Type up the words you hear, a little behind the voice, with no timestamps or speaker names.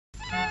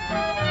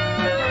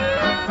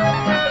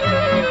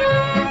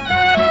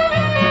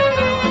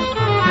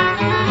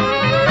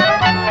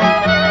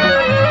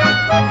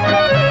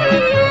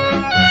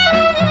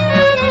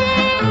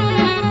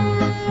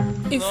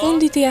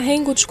Mjeshtri i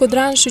ahengut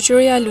shkodran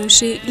Shyqyri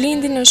Alushi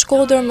lindi në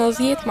Shkoder më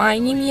 10 maj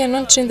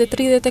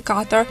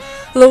 1934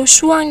 dhe u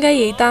shua nga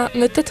jeta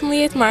më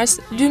 18 mars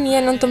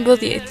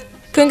 2019.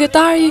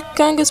 Këngëtari i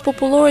këngës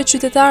popullore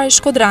qytetare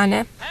shkodrane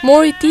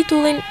mori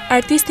titullin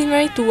artisti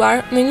merituar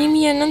me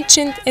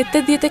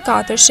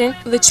 1984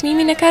 dhe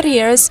çmimin e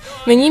karrierës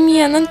me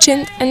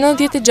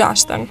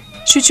 1996.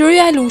 Shyqyri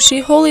Alushi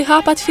holli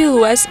hapat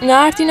fillues në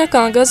artin e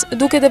këngës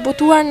duke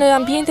debutuar në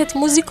ambientet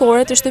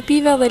muzikore të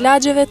shtëpive dhe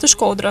lagjeve të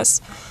Shkodrës.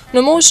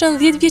 Në moshën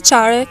 10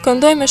 vjeçare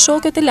këndoi me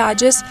shokët e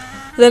lagjes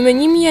dhe më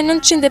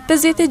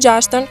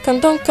 1956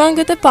 këndon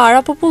këngët e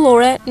para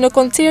popullore në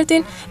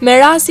koncertin me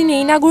rastin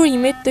e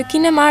inaugurimit të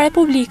Kinema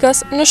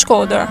Republikës në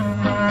Shkoder.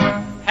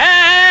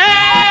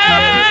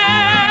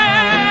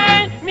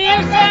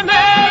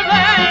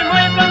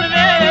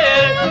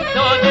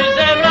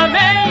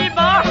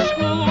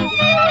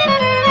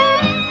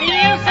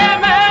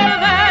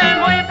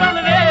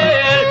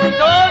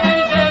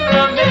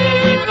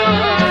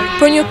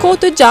 Për një kohë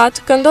të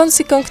gjatë këndon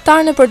si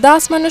këngëtar në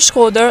përdasma në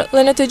Shkoder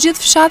dhe në të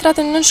gjithë fshatrat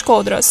e nën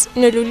Shkodrës,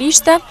 në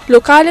lulishte,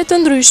 lokale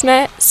të ndryshme,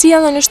 si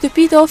edhe në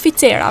shtëpitë e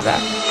oficerave.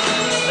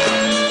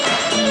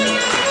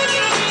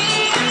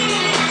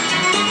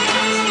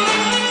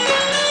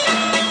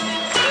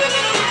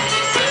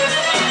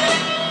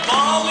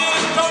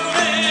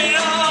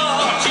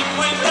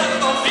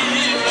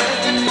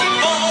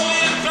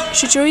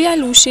 Shyqyri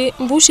Alushi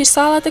mbushi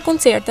sallat e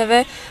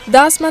koncerteve,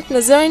 dasmat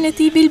në zërin e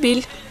tij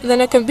bilbil dhe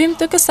në këmbim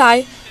të kësaj,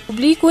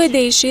 publiku e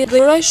deshi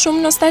dhe uroi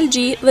shumë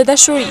nostalgji dhe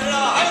dashuri.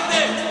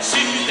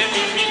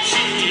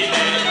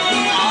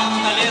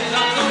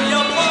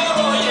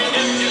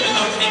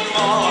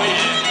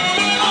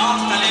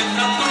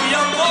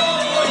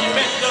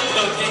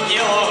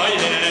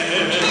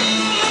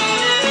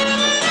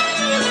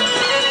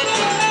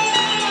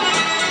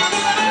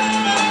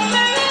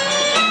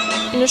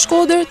 Në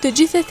Shkoder të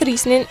gjithë e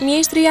thrisnin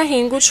mjeshtri i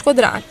ahengut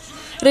shkodran.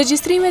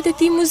 Regjistrimet e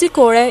tij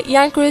muzikore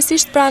janë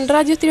kryesisht pranë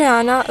Radio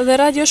Tirana dhe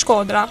Radio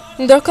Shkodra.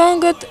 Ndër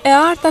këngët e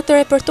arta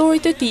të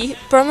repertorit të tij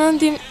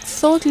përmendim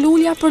Thot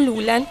lulja për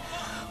lulen,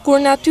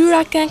 Kur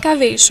natyra ken ka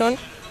veshun,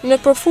 Në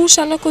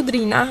përfusha në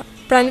kodrina,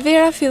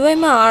 Pranvera filloi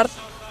më ardh,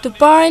 Të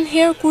parën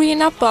herë kur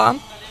jena pa,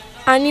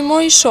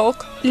 Animoj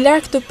shok,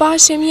 Larg të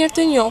pashje mirë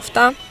të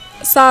njofta,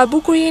 Sa e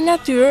bukur je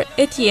natyrë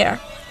e tjerë.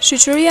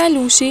 Shyqyri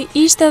Alushi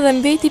ishte dhe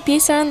mbeti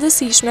pjesë e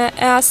rëndësishme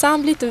e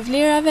asamblit të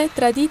vlerave,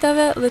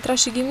 traditave dhe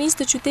trashëgimisë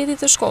të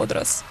qytetit të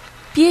Shkodrës.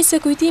 Pjesë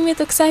e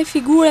kujtimit të kësaj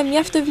figure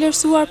mjaft të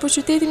vlerësuar për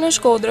qytetin e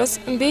Shkodrës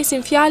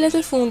mbesin fjalët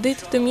e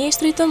fundit të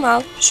mjeshtrit të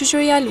madh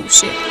Shyqyri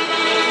Alushi.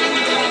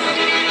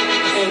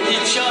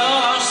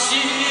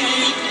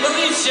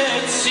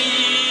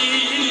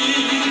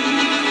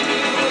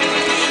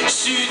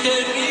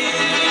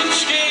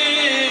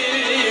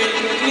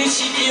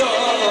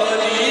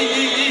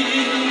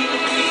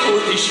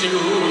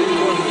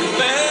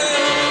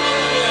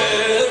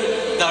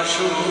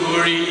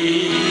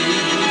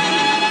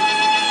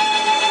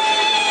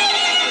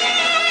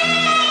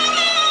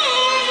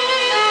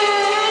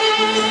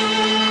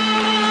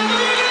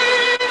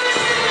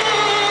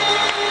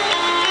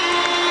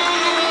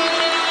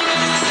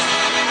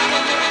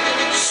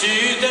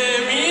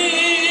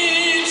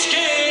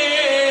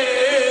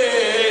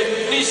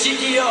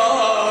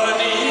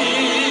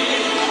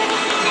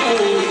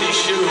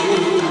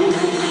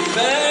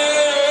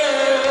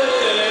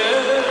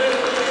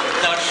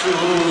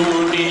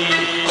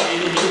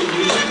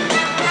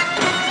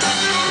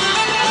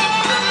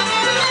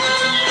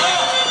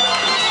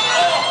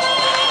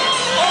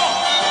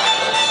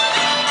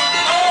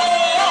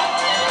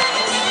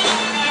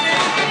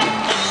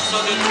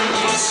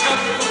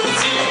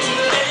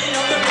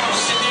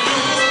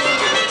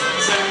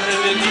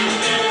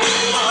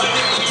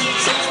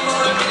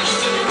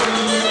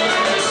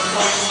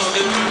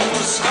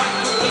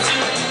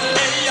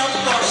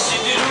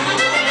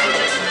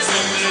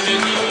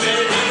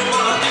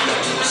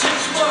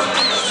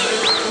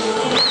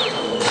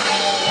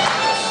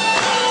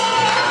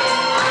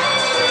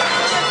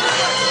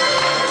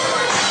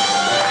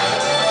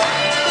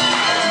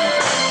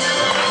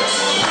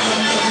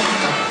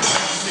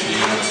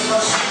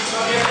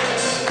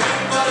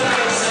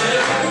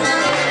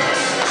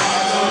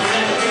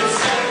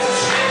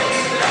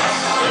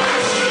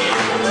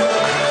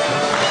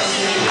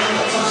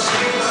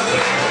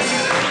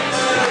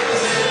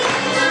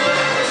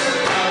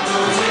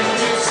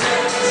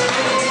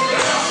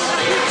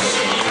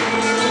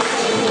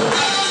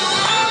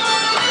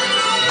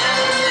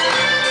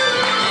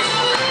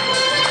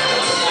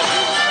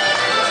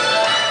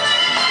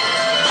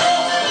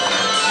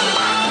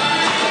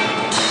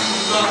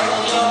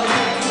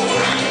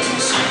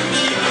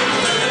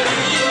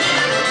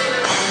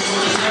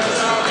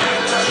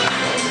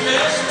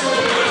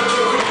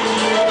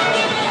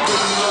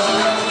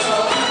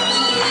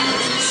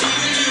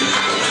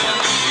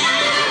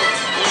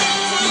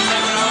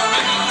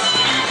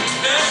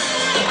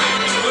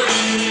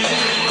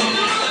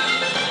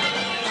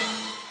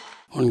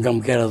 Unë kam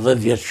kera 10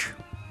 vjeç,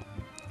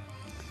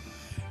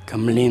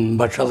 kam linë në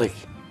Baqallik.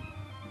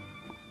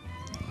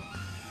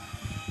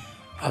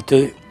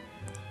 Aty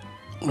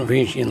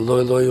vishin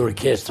lloj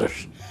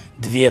orkestrës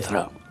të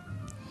vjetra.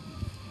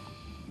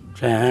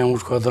 Që u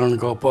shkodron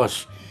ka pas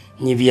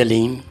një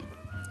violin,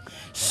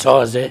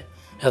 saze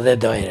edhe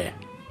dajre.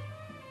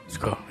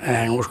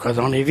 U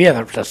shkodron i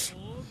vjetër plas.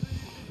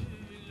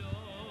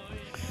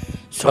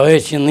 Sa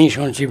e që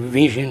nishon që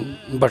vishin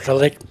në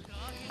bashkëllek,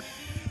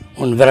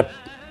 unë vrep.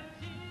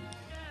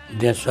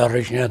 Dhe sa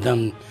rëshin atë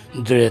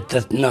në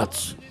 2-8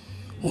 natës,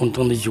 unë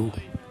të ndëgju.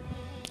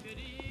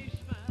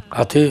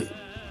 Aty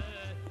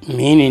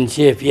minin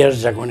që e fjerë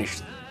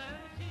zakonisht.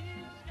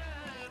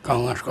 Ka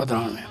nga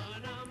shkodrane.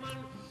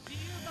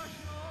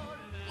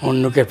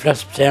 Unë nuk e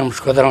flasë pëse jam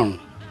shkodran.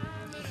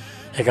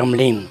 E kam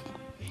linë.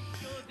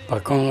 Pa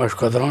ka nga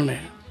shkodrane.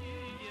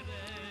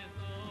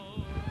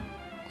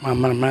 Ma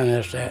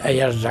mërmene se e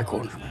jashtë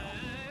zakonshme.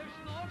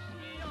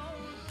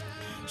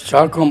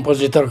 Sa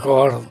kompozitor ka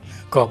ardhë,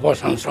 ka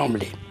pas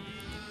ansambli.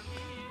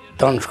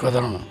 Tonë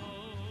shkodranë.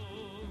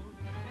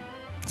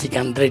 Që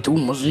kanë drejtu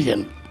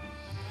muzikën.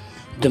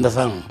 Dhe me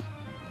thamë.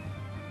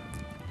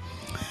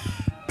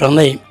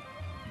 Prandaj,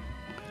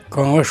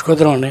 ka nga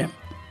shkodrane,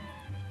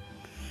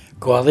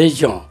 ka dhe i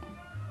gjonë,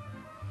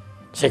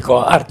 se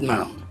ka artë me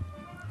anë.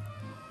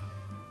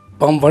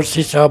 Pa më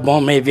vërsi sa ba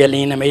me i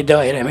vjeline, me i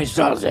dajre, me i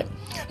saze.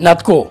 Në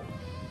atë ko,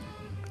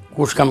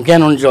 kush kam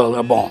kenu në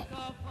gjallë, ba.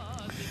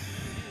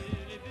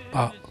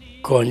 Pa,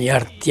 ka një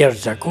artë tjerë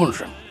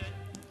zakonshëm.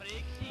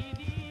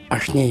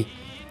 Ashtë një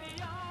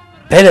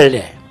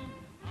pelele.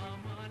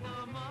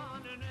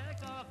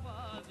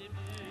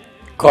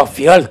 Ka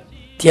fjallë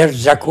tjerë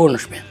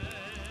zakonshme.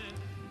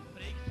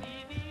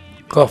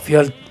 Ka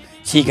fjallë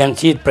që i kanë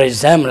qitë prej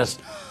zemrës,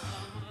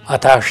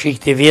 ata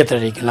shik të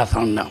vjetër i këna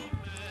thonë në.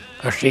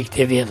 Shik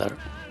të vjetër.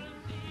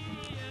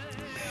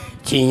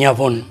 Që i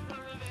njafon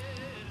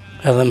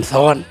edhe më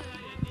thonë,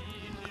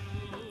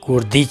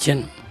 kur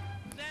diqen,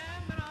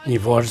 një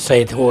vorë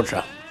sajtë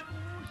hoqa,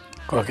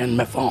 ka kënë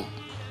me famë.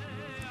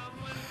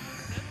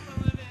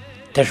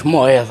 Të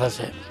shmoj e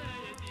thase,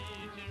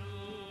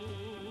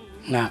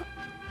 na,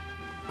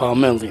 pa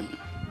mëllim.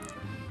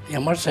 Ja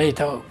mërë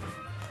sajtë,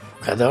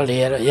 ka dole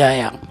jere,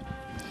 ja.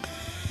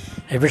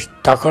 E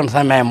vështë ta konë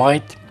tha me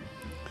majtë,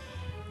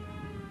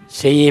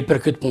 se je për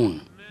këtë punë.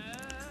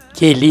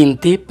 Ke linë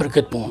ti për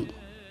këtë punë.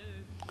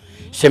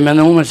 Se me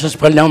në ume se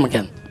s'pëllam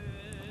kënë.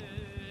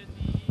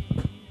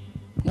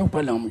 Nuk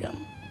pëllam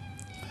kënë.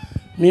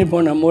 Mirë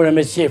po në more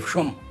me qef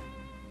shumë.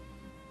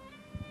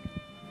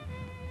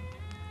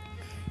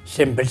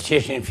 Se më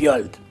përqeshin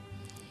fjallët.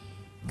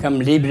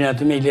 Kam librin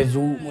atë me i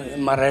lezu,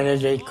 marrë e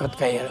legjej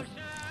këtë kajere.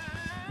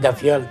 Da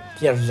fjallët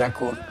tjerë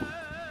zakonë.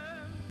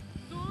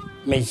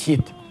 Me i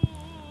qitë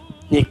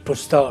një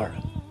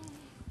këpustarë.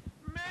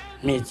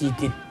 Me i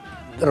qitë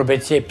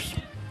robe qepës.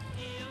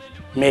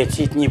 Me i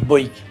qitë një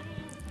bujkë.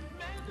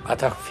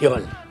 Ata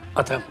fjallë,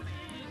 ata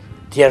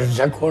tjerë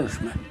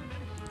zakonshme.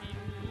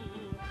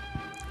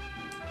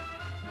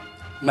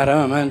 Me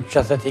rëmën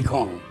që të t'i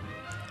konë,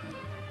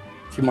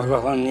 që më ka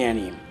thonë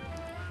njeni,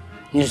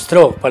 një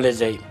strofë për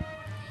lezej,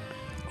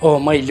 o,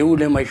 ma i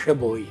lule, ma i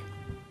shëboj.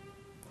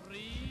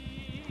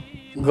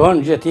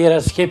 Gonë gjë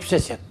tjera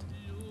skepseset.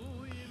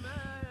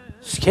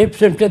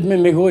 Skepsen pëtë me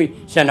megoj,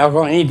 se në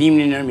ka një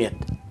dimni në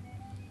mjetë.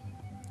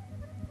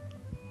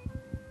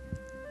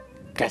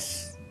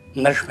 Kësë,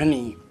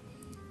 nërshmeni,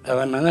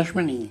 edhe me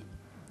nërshmeni,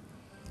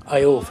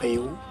 ajo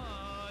feju,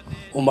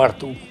 u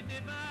martu,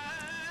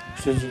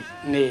 kështu që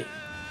ne,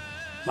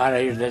 marrë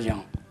ishtë dhe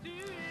gjanë.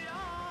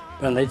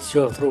 Përndaj të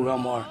qo thruga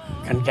marë,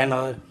 kanë kënë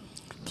edhe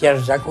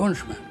tjerë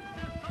zakonshme.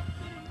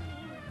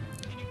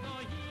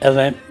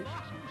 Edhe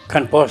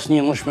kanë pas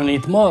një nëshmëni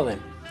të madhe.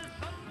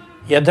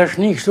 Ja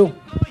dëshni kështu.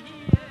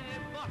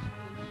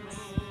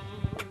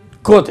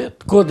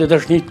 Kote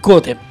dëshni të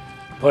kote.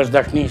 Pas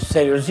dëshni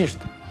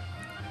seriosisht.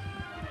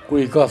 Ku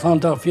i ka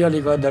thonë ta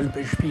fjalli ka dalë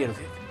për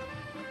shpirtit,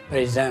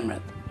 për i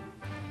zemret.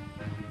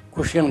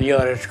 Kush jem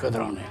njare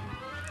Shkodrane.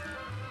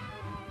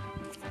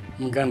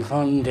 Më kanë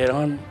thonë në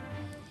Tiranë,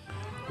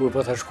 ku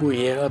po të shku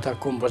jera, ata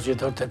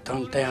kompozitor të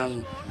tonë të janë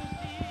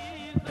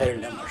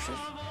perle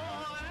mërshës.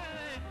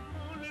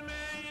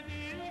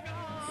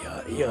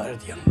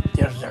 Jarët janë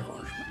tjerë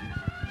zakonshme.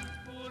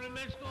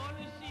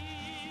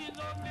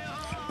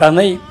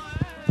 Prandaj,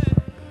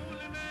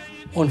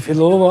 unë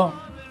fillova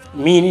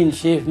minin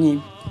qef një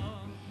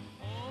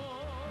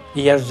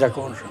jashtë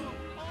zakonshëm.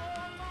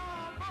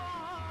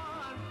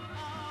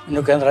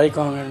 Nuk e ndraj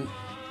kongën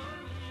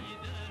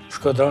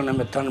Shkodrane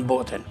me të në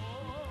botën.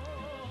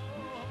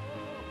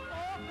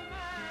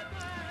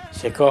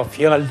 Se ka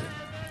fjallë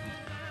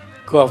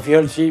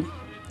që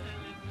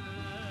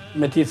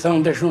me t'i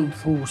thonë dhe shumë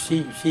thu si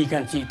i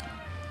kanë qitë.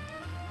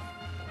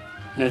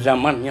 Në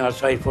zaman një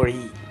asaj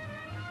fori.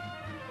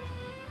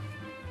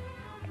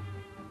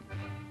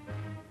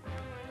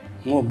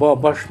 Mu ba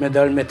bashkë me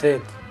dalë me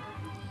tretë.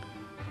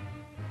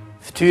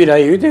 Ftyra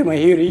jute me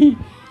hiri.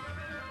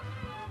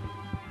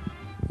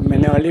 Me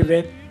në ali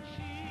vetë.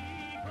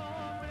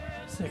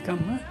 Se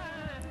kam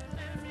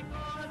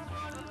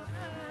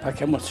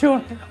pak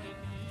emocione.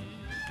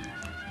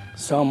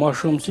 Sa ma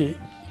shumë që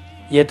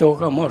jeto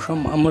ka ma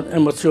shumë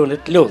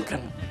emocionet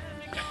lodhken.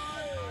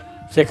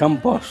 Se kam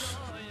pas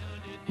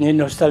një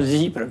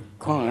nostalgji për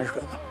këngë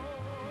Shkodra.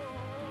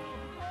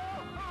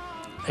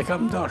 E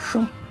kam dash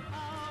shumë.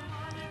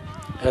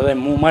 Edhe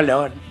mu ma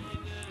larë,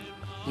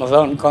 më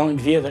dhanë këngë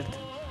të vjetërt.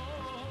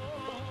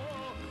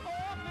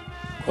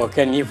 Ko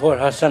ke një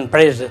forë Hasan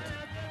Prezet.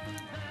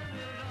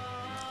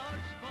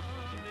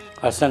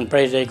 Hasan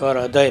Prezet i ka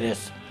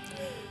radajres.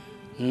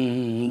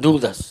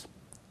 Dudas.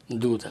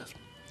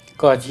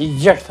 Ka që i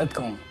 60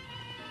 këngë.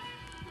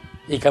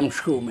 I kam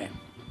shku me.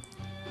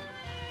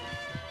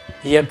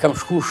 I kam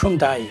shku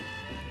shumë të aji.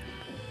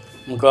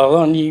 Më ka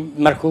dhënë një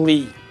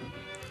mërkulli.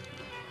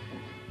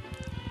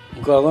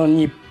 Më ka dhënë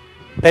një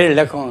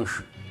perle këngësh.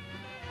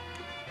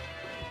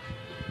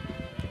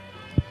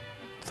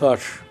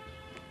 Thash,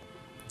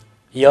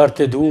 jarë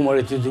të du,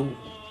 mëre të du.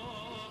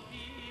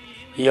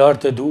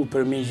 Jarë të du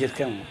për mi gjithë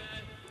këmë.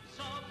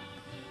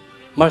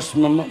 Mas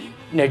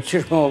në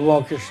qështë më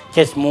vakësh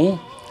kësë mu,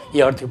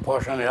 jarë të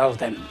pasha në rallë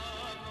temë.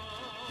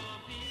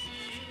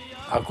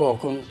 Ako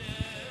kun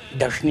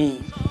dashni,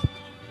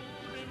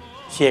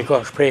 si e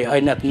ka shprej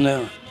ajnat në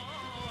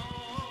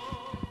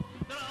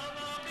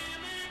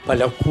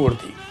pala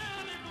kurdi.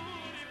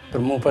 Për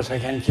mu pas e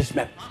kënë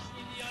kismet.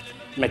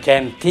 Me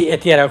kënë ti e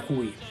tjera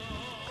kuj.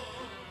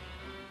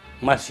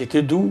 Mas si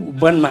të du,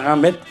 bën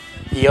Mahamet,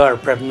 jarë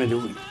prep me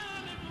duj.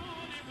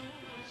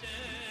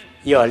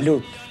 Ja,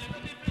 lutë.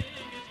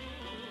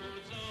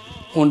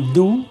 Unë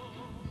du,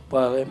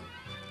 pa dhe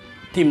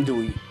ti më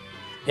duj.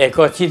 E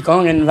ka qitë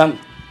këngën në vend.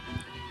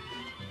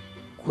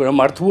 Kërë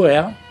martua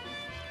ja,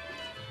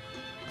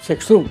 se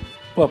kështu,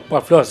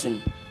 pa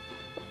flasin.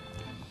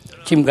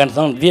 Që më kanë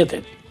thonë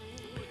vjetët.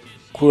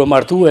 Kërë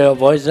martua ja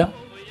vajza,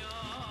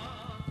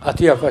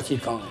 aty ja ka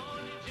qitë këngën.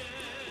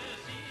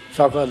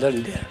 Sa ka dhe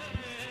në derë.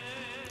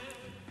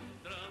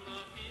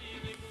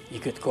 I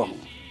këtë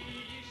këngë.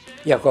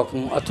 Ja ka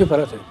këngë aty për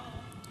aty.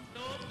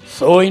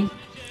 Thojnë,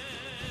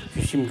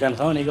 që më kanë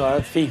thonë i ka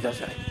atë fikë të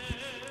saj.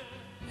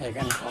 E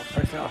kanë ka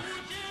për krash.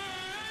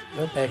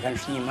 Dhe e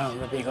kanë shnima,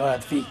 dhe i ka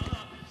atë fikë.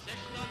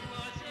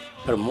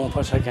 Për mu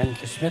pas e kanë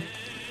kësmet,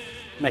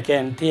 me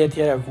kanë ti e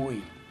tjera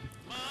kuj.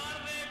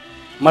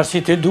 Ma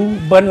si të du,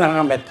 bënë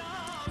Mahamet,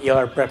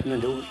 jarë prep në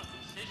duj.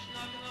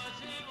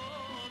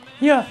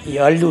 Ja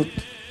lutë.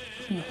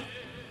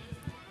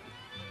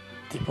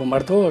 Ti po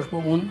martohesh, po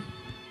unë,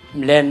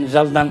 më lenë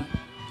zaldan.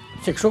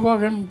 Se kështu ka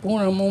kënë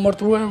punë, më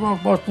martuhe, ka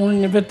pas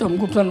punë një vetëm,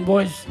 kuptën në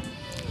bojës.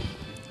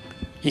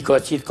 I ka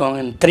qitë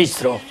këngën 3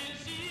 strofë.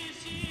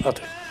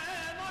 Atë.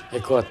 E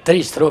ka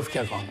 3 strofë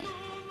kja këngën.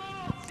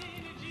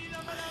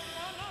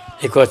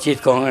 E ka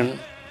qitë këngën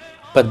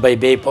për të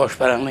bajbej poshë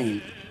për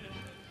anëjnë.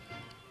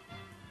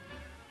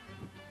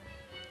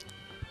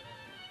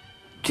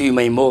 Ty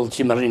me i mollë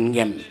që më rrinë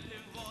ngemë.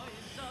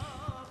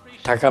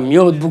 Ta kam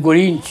njohët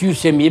bukurinë që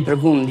se mi e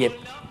përgunë ndjepë.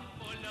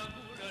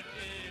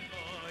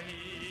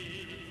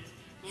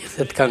 I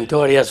thëtë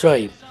këngëtari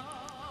asaj,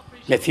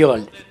 me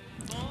fjallë.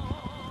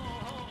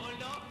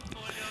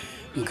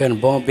 Më kanë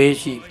bon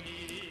beqi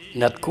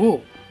në atë ko,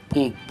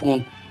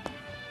 punë,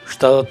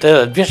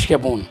 78 vjeç ke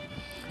punë.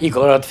 I ka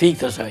atë fikë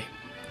të saj.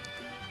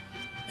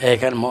 E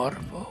kanë marë,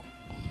 po.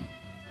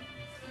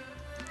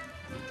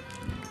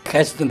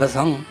 Kësë të më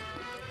thënë,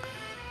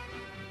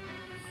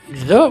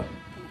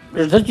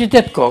 Çdo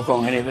qytet ka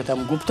këngën e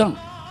vetëm kupton.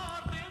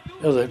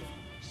 Edhe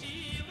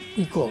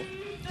i ka.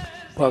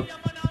 Po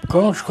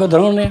këngë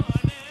Shkodrone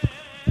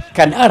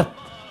kanë art.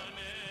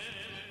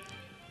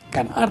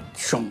 Kanë art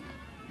shumë.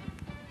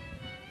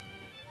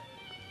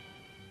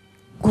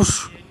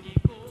 Kush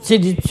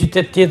cili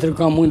qytet tjetër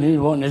ka mundë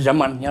në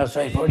zaman një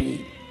asaj fori.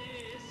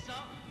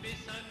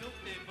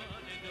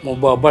 Mu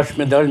ba bashkë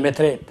me dalë me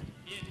tret.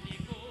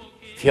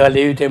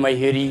 Fjale yte ma i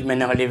hyri me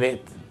nali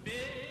vetë.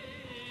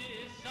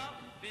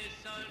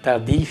 Ta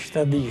dish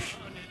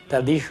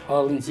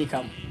halën që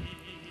kam.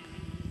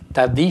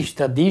 Ta dish,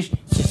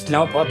 që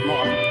s'la pa të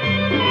marë.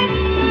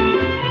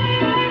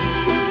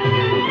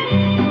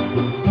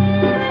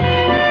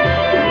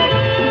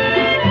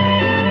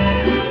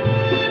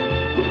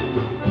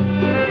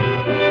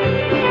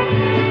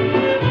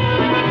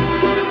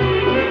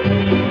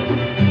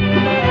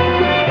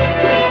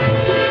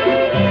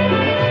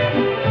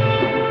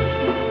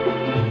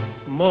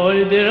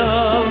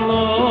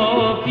 Moldrano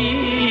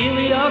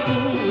pilja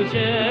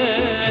kuqe,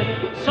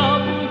 sa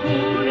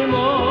bukur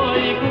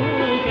moj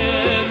kuke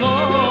no.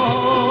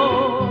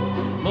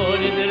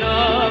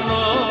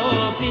 Moldrano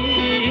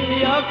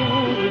pilja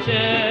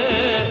kuqe,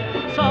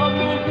 sa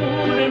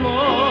bukur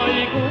moj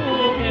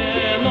kuke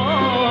no.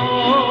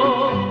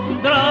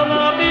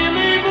 Drana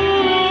pili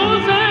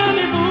buze,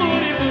 li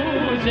buri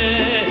buze,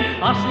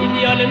 asni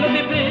djale në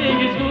t'i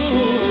pregis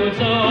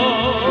buzo.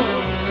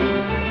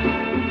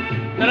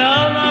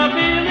 Drana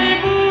pili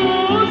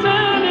buze,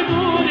 li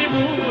buri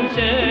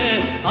buze,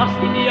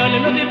 asni djale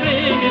në t'i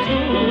pregis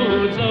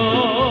buzo.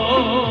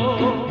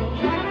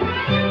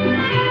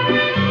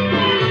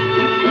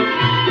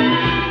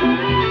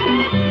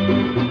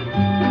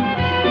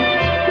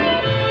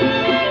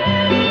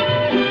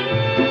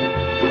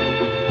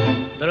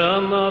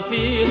 Drana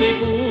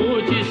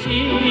kuqë si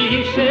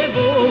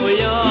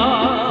sheboja,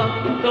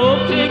 top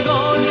që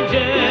goni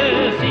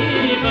gjesi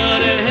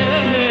për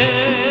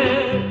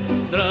her.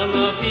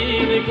 Drama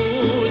pili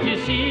kuqë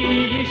si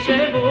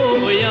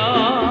sheboja,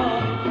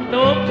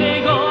 top që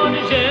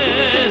goni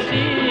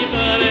gjesi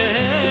për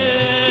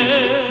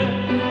her.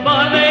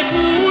 Barve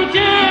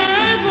kuqë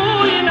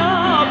bojna,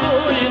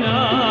 bojna,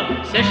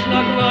 se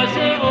shnak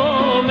vase o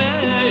me.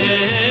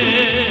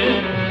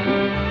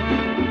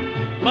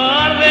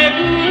 Barve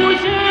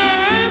kuqë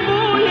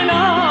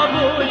bojna,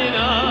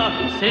 bojna,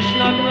 se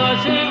shnak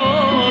vase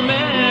o me.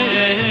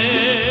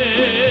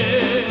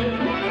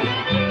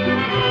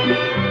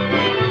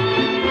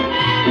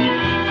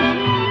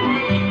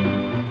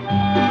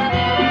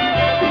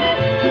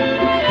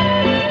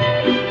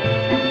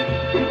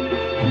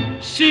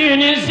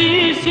 Syni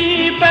si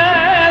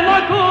pena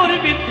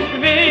korbit,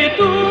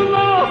 vetu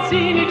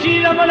nacini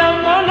gira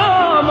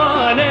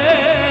amane,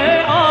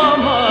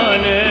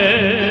 amane.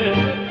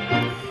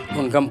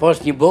 Unë kam pas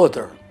një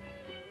botër,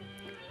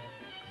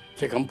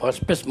 që kam pas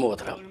 5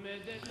 motra,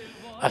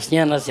 as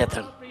një as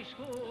jetën,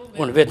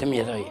 unë vetëm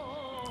jetoj.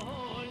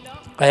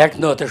 Aja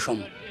knote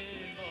shumë.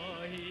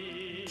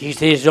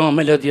 Kishte i zonë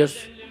melodios,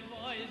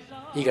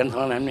 i kanë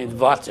thonë e një të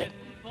vace.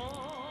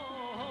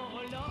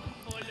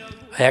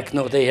 Aja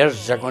knote i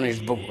është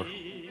zakonisht bukur.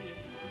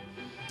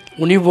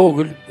 Unë i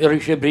vogël, i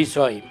ryshe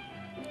brisoj.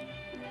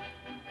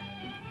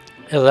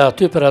 Edhe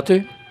aty për aty,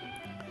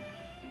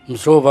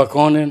 mësova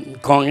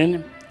kongën,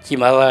 që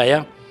më dhaja,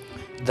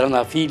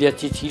 dranafilja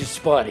që qirë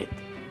sparit.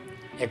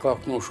 E ka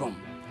kënu shumë.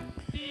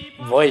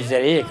 Vojzë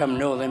e kam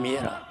në dhe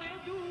mira.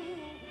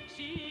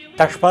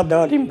 Ta shpa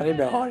dalim për e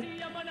beharit.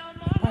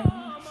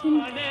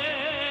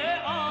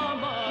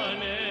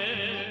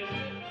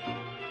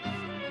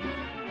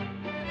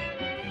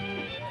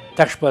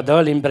 Ta shpa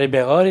dalim për e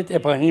beharit e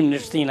pahim në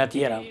shtina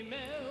tjera.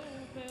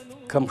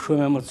 Kam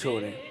shumë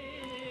emocione.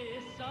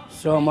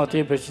 Sa ma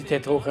të për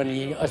qytet hokan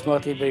i, as ma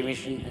të për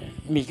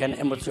mikën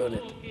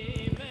emocionet.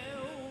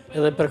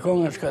 Edhe për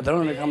kongën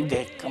Shkodrën e kam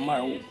dekë, kam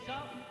marru.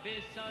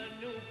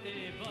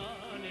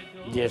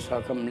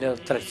 Djesa kam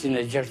ledhë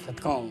 360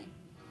 kongë.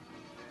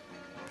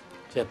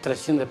 Që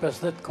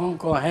 350 kongë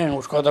ka henë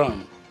u Shkodrën.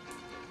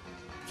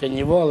 Që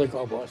një valë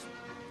ka pasë.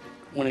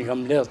 Unë i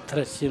kam ledhë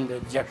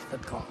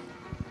 360 kongë.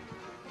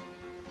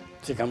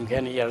 Që kam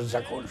keni jashtë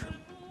zakonshëm.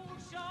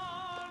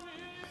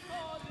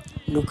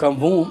 Nuk kam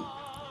vunë,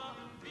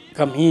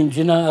 kam hinë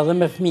gjina edhe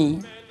me fmi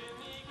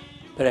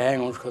për e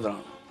hengë në Shkodrën.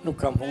 Nuk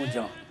kam vunë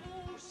gjanë.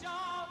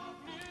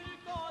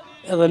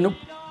 Edhe nuk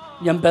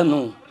jam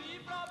pëndu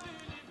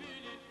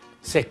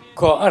se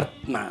ka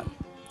artë në.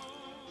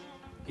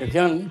 Nuk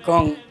janë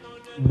kanë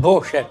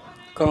boshe,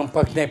 kanë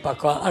pak ne pa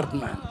ka artë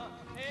në.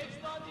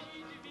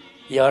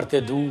 I artë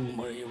e du,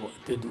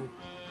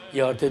 i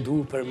artë e du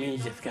për mi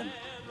gjithë kënë.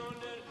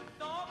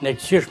 Në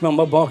këqish me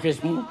më bakës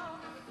mu,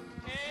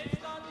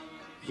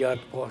 i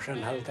artë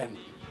poshën halëtem.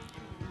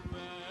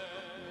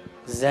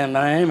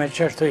 Zemra e me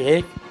qështu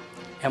hek,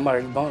 e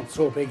marrë banë të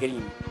sopë e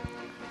grimë.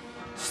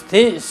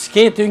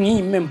 S'ke të një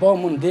me mba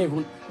më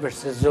ndekun,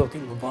 vërse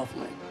Zotin më bafë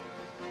me.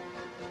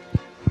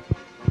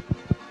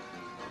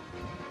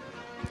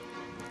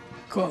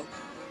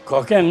 Ka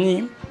kem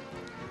një,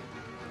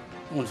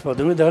 unë s'pa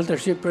du me dalë të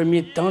shqipë për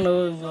mitë tanë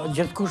dhe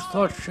gjithë kush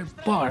thashë që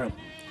parëm.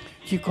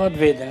 Që ka të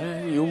vetën,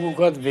 ju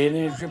ka të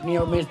vetën, shqip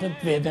një mes në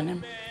të vetën.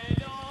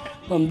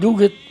 Po më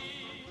duket,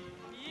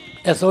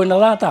 e thojnë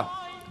edhe ata,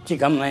 që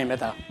kam nëjë me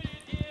ta.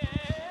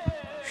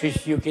 Shqis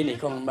ju keni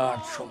kongë me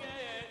artë shumë.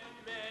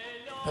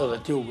 Edhe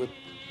t'jugut,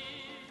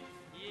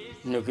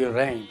 nuk i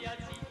rejnë.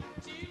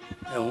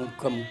 E unë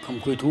kam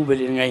kujtu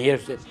belin nga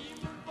herë se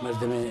mas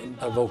dhe me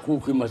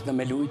arvokukuj, mas dhe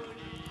me lujt.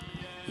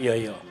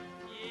 Jo.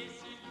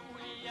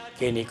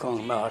 Keni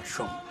kongë me artë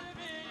shumë.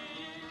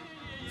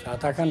 Sa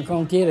ata kanë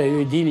kongë tjere, ju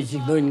i dini që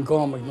këdojnë në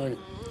kongë,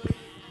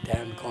 të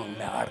janë kongë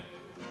me artë,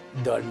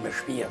 dollë me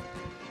shpirt.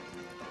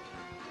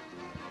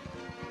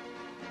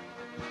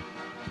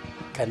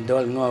 Kanë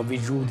dollë nga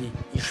vizhudi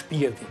i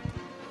shpirtit.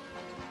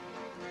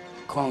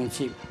 Kongë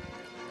që...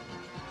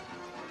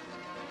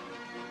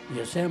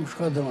 Jo se më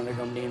Shkodrën e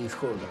kam një në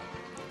Shkodrën,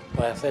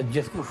 po e thetë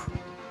gjithë kush.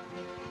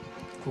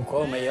 Ku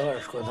ka me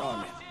jarë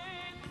Shkodrën,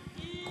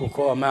 ku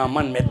ka me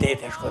aman me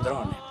dete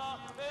Shkodrën.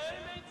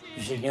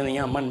 Që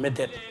një aman me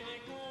dete.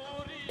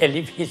 E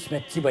lip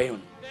hismet që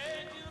bajunë.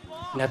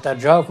 Në ta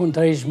gjakun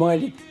të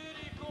Izmailit,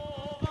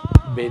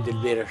 bedil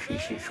bera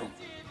shishi shumë.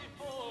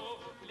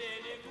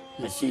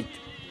 Me qitë.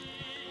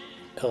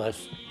 Edhe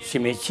si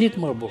me qitë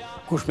më bu,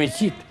 kush me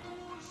qitë?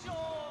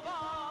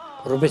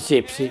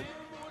 Rubecepsi,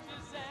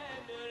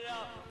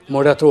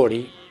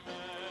 moratori,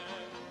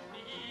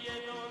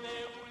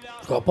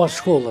 ka pas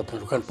shkollat,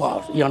 nuk kanë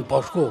pas, janë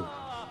pas shkollë.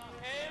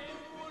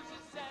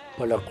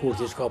 Po la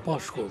kurti s'ka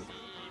pas shkollë.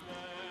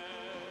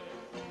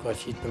 Ka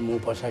qitë për mu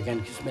pas a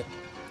kënë kismet,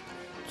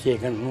 që e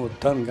kanë mu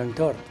të në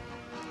gëngtarët.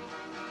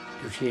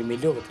 Ju që e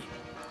miloti,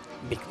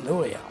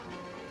 bikndoja.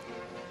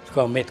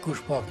 S'ka me të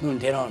kush pak në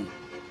Tiranë.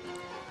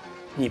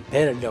 Një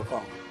perlë ka,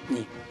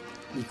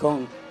 një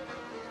kongë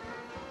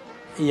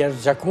i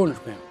jashtë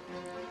zakonshme.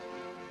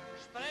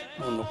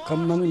 Unë nuk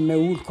kam nëmin me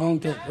ullë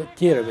këngët e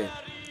tjereve.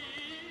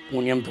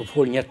 Unë jam të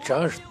folë një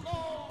qashtë,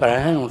 për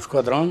ahen unë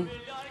Shkodran,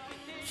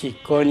 që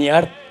ka një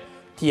artë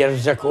tjerë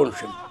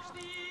zakonshëm.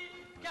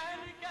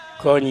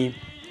 Ka një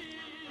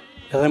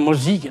edhe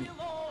muzikën.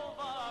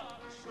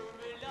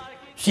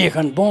 Si e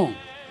kanë bon,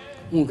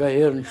 unë ka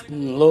herë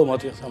në lomë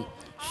atë, thëmë,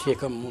 si e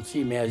kam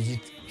mundësi me a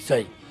gjitë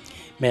kësaj,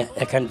 me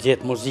e kanë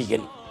gjetë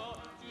muzikën.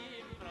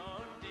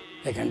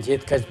 E kanë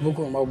gjetë ka që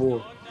bukur, ma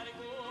burë.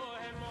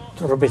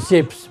 Të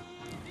robeceps,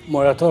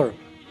 morator,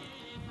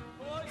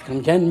 shkëm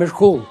qenë me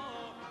shkollë,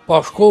 pa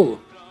shkollë,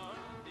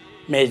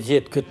 me e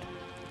gjetë këtë.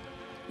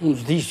 Unë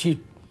zdi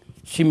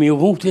që mi u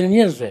vungë të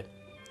njerëzve.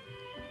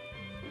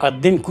 A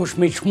din kush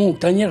me i qmu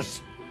këta njerëz.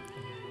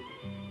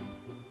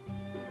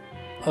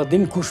 A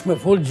din kush me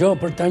folë gjo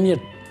për ta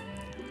njerët.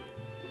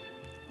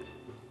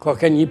 Ka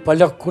ke një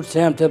palak kur se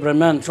jem të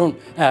bremen shumë,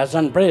 e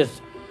Hasan Prez,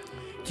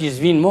 që i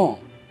zvinë mo.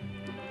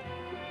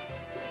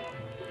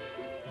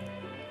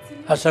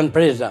 Hasan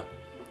Preza,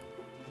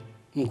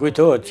 më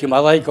kujtohet që ma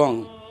dhaj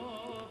kongë,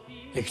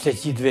 e kështë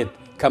qitë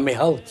vetë, ka me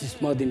halë që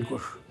s'ma din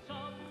kush.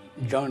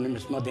 Gjane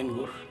me s'ma din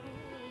kush.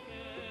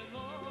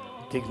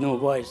 T'i kënu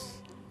vajzë.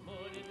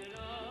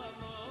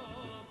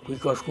 Kuj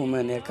ka shku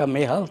me ne, ka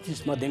me halë që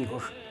s'ma din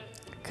kush.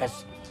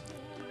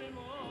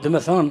 Dhe me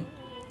thonë,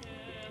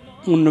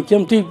 unë nuk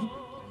jam t'i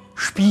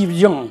shpiv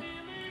gjanë,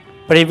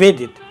 prej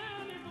vetit.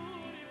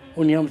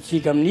 Unë jam që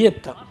i kam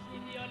njetë ta,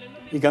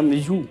 i kam një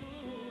gju,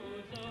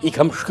 i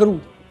kam shkru.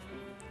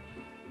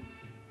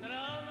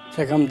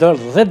 Se kam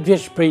dërë 10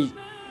 vjeç prej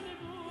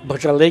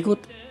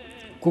Bëqalekut,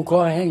 ku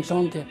ka hengë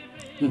sante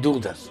në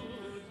Dudas,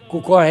 ku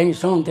ka hengë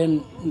sante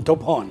në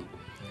Tophan,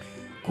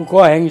 ku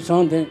ka hengë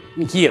sante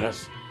në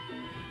Kiras,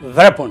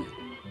 vrepon.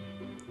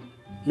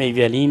 Me i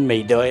vjelin, me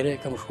i dojre,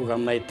 kam shku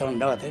kam najtë të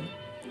ndatin.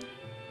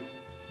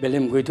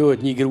 Belim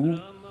kujtohet një gru,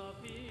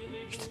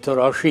 ishte të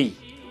rashi.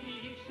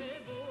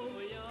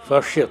 Fa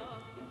shqit,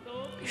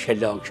 ishe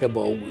lakë që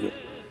ba ujë.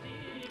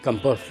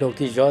 Kam pas flok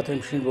t'i gjatë,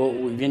 më shinë ba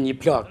ujë, vjen një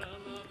plak,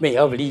 me i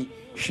havli.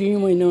 Shi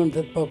më i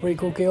nëntët, pa prej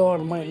ku ke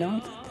arë më i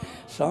nëntët,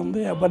 sa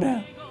ndë ja bëne.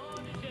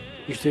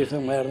 Ishte i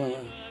thëmë erë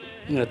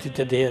në ty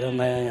të dherë,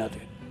 në janë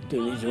aty,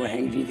 të një zhë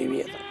hengë gjithë i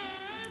vjetë.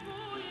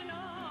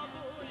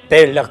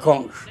 Pella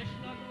kongsh.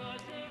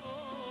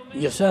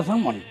 Jo se e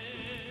thëmën,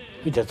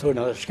 i të thujnë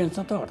edhe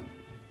shkencatarët,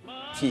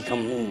 që i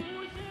kam unë,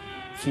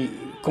 që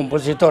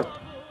kompozitorët,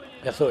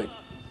 e thujnë,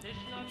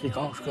 që i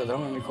kam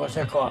Shkodroni, ka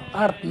se ka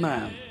artë me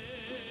em,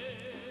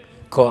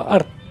 ka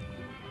artë.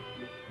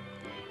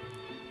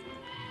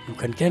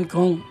 Nuk kanë kënë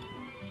kongë,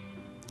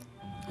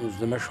 unë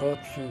zdo me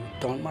shatë që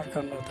tonë marë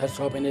kanë të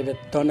hesabin e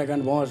vetë, tonë e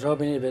kanë bo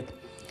hesabin e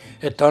vetë,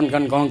 e tonë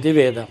kanë kongë t'i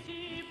veda.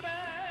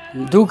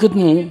 Më duket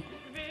mu,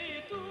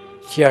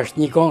 që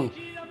është një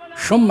kongë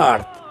shumë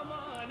martë,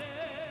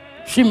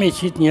 si me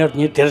qitë njërë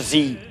një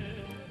tërzi,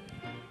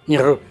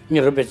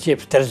 një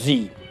rëbeceps tërzi,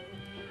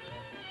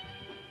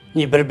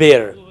 një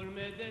berberë,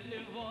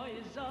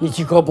 një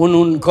që ka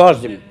punu në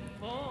kazim,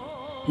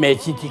 me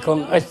qitë i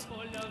kongë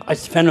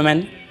është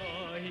fenomen.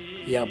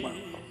 Ja,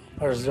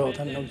 për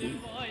zotën nuk di.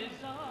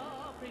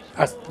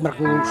 Asë të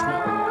mërkullushme.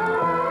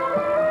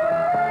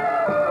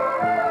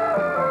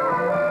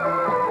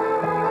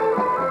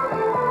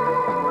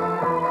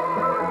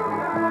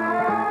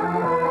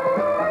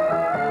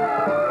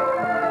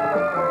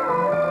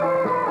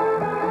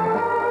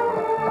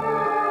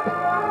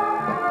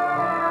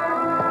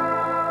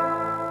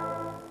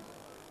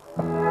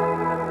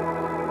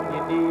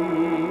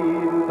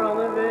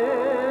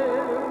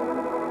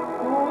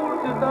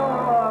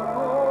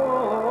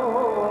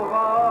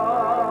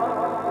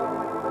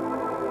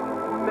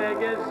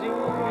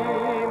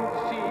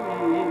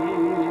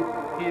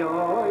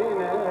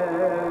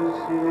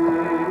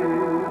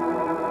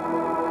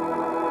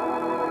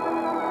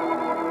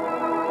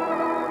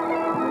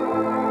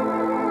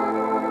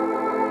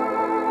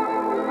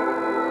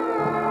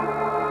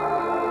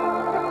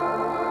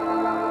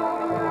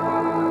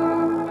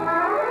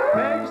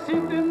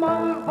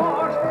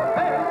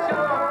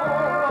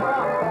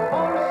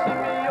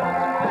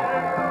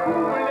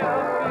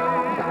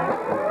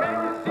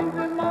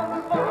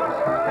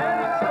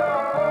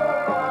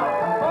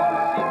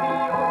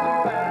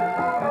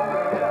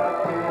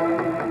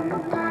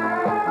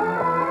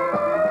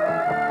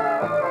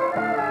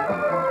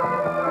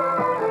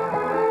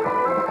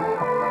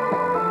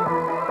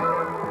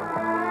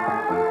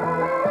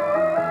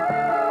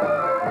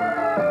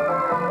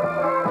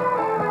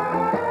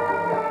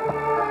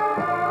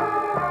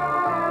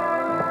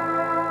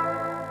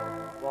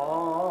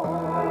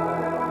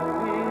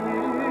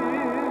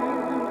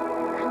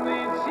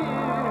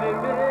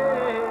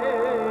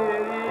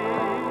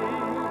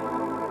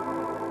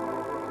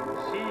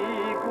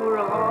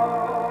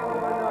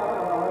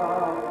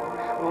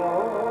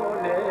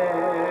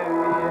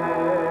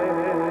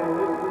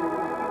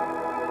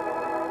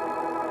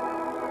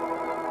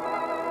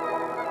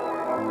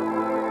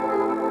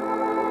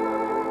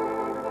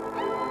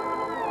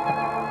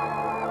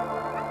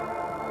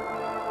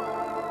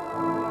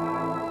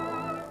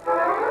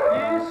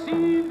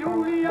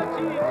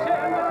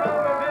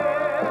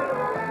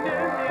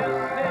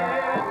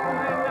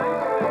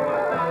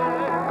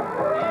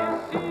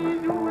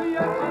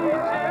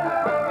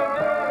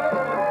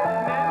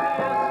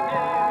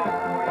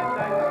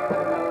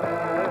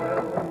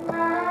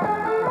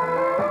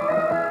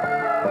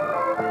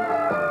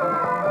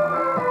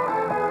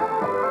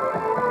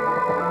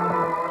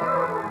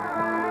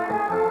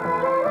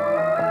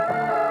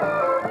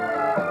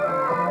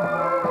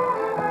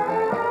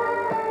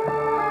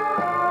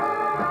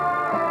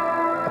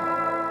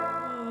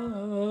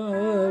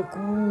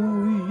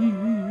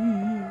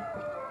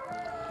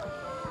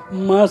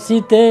 Ma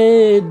si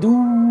te du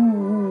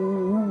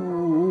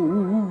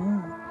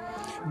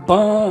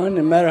ban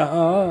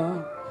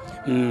merha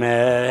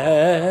me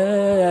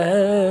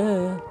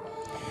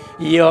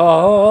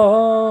jar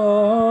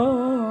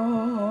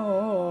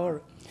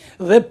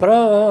dhe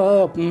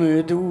prap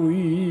më duj.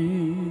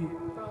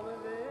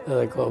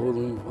 Edhe ka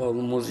hullë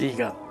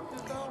muzika.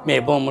 Me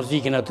e bo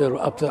muzikën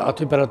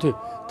aty për aty.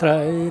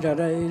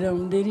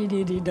 Trajrarajram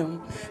diriridam,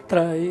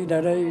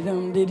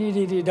 trajrarajram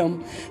diriridam,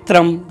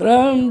 tram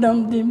tram dam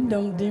dim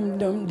dam dim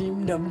dam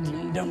dim dam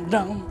dim dam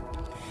dam.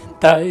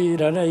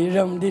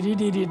 Trajrarajram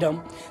diriridam,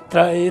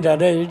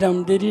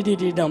 trajrarajram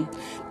diriridam,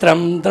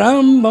 tram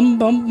tram bam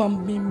bam bam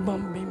bim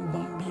bam bim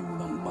bam bim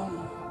bam bam.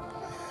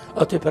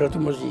 Aty për aty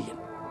muzikën.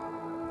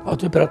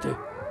 Aty për aty.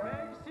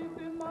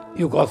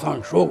 Ju ka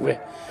thënë shokve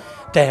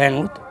të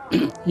hengut,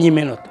 1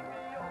 minut.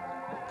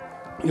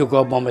 Ju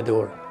ka bo me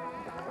dorë.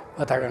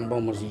 Ata kanë bo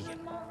muzikën.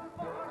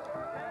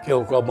 Kjo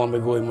ka bo me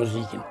gojë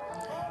muzikën.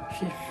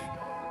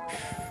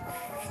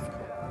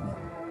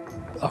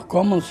 A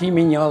ka mundësi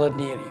me njëllet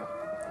njeri.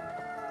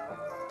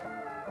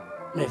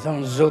 Me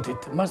thonë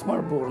Zotit, mas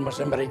marë burë,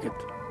 mas e mrekët.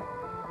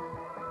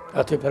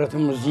 Aty për aty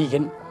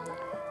muzikën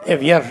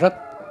e vjershat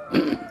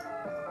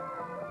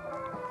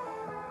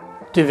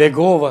të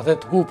vegova dhe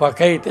të hupa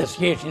kajtë e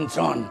s'jeshin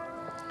canë.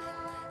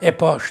 E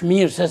pa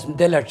shmirë se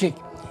s'mdela qik,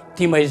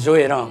 ti ma i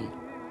zoj ranë.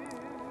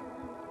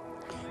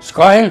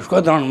 S'ka hen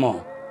Shkodran ma.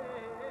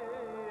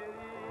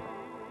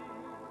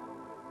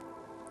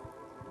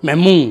 Me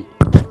mu,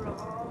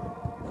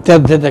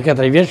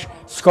 84 vjeç,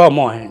 s'ka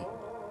ma hen.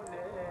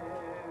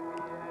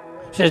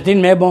 Se s'din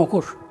me e ban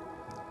kush.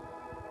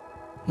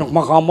 Nuk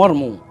ma ka marrë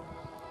mu.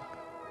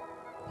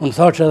 Unë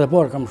tha që edhe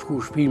parë kam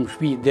shku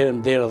shpi,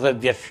 dherë 10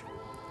 vjeç.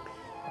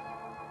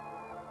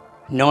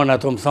 Nana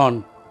të më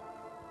thanë,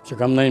 që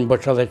kam nëjnë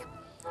bëqadhek,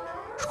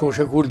 shko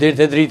shekur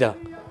dherë të drita,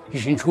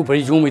 ishin shku për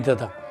i gjumit të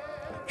ta.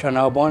 Që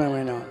na bane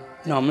me nanë,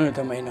 na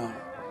mëte me nanë.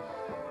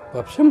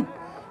 Pa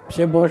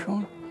pse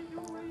bashkon?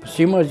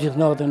 Si ma gjithë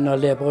natën na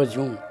le pa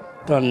gjumë,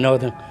 ta në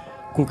natën,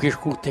 ku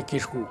kishku, te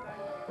kishku.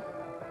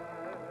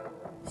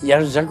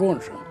 Jashtë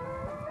zakonshëm.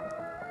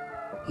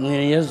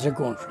 Një jashtë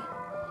zakonshëm.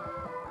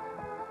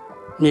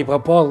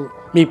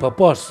 Mi pa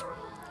pas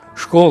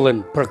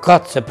shkollën për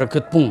katëse për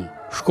këtë punë,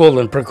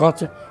 shkollën për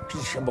katëse,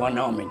 kështë që ba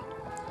namin.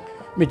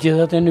 Me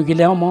gjithë atë nuk i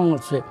le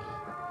amangët se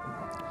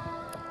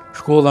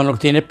shkolla nuk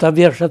t'i nep ta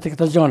vjershat e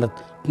këta gjanët,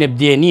 nep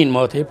djenin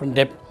ma të për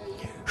nep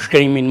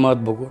shkrimin ma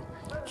të bukur,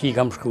 që i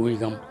kam shkru, i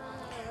kam.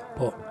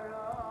 Po,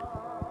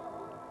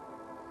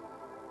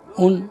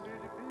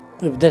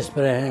 unë vdes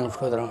për e henë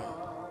Shkodranë,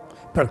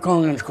 për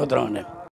kangën Shkodrane.